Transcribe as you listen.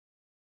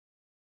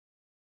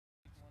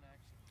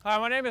Hi,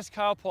 my name is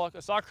Kyle Polak,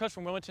 a soccer coach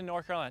from Wilmington,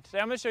 North Carolina. Today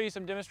I'm going to show you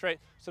demonstrate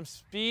some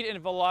speed and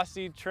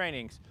velocity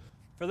trainings.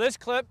 For this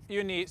clip,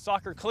 you need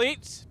soccer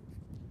cleats,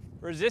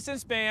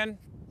 resistance band,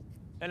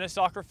 and a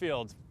soccer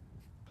field.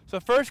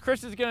 So first,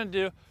 Chris is going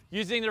to do,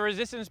 using the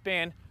resistance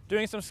band,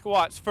 doing some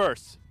squats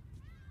first.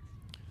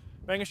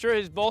 Making sure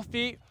his both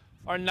feet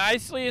are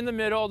nicely in the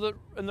middle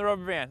of the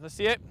rubber band. Let's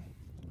see it.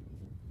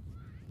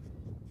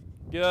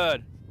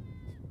 Good.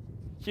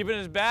 Keeping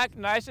his back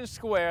nice and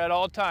square at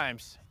all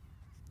times.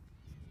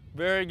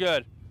 Very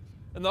good.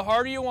 And the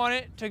harder you want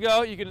it to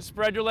go, you can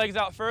spread your legs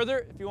out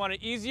further. If you want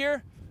it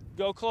easier,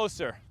 go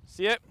closer.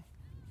 See it?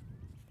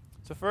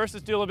 So first,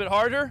 let's do a little bit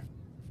harder.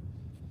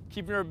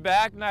 Keeping your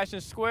back nice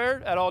and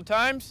square at all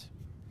times.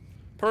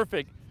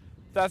 Perfect.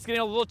 If that's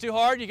getting a little too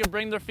hard, you can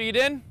bring their feet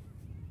in.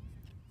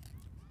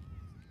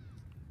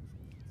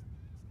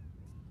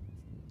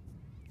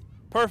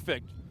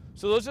 Perfect.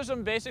 So those are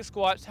some basic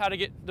squats, how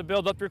to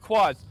build up your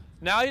quads.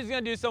 Now he's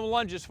going to do some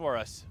lunges for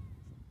us.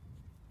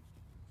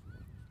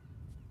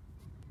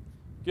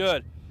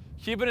 Good.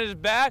 Keeping his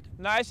back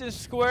nice and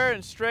square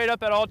and straight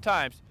up at all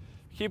times.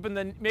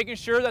 Making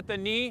sure that the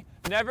knee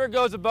never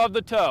goes above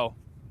the toe.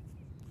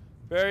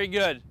 Very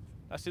good.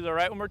 Let's do the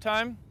right one more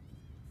time.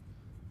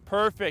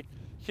 Perfect.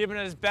 Keeping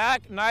his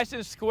back nice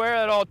and square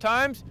at all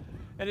times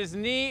and his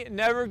knee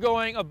never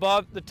going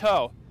above the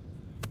toe.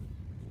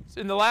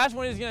 And the last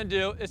one he's going to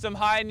do is some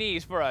high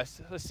knees for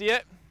us. Let's see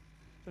it.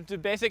 Let's do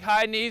basic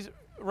high knees,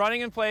 running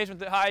in place with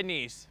the high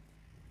knees.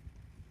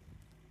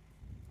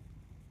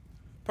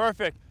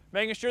 Perfect.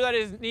 Making sure that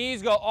his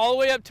knees go all the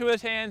way up to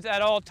his hands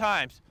at all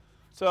times.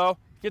 So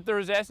get the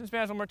resistance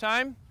bands one more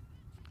time.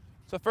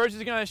 So first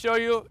he's going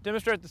to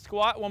demonstrate the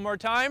squat one more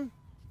time.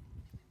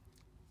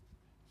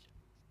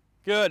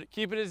 Good.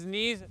 Keeping his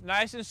knees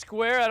nice and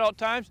square at all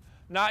times,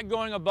 not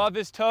going above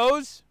his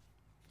toes.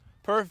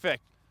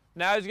 Perfect.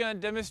 Now he's going to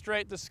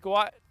demonstrate the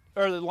squat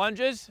or the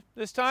lunges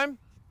this time.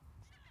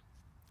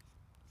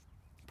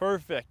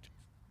 Perfect.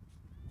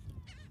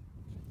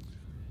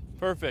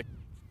 Perfect.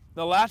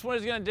 The last one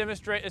he's going to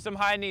demonstrate is some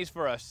high knees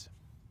for us.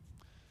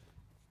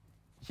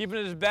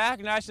 Keeping his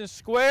back nice and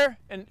square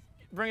and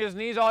bring his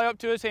knees all the way up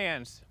to his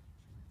hands.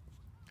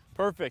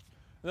 Perfect.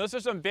 And those are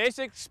some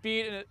basic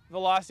speed and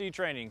velocity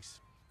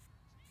trainings.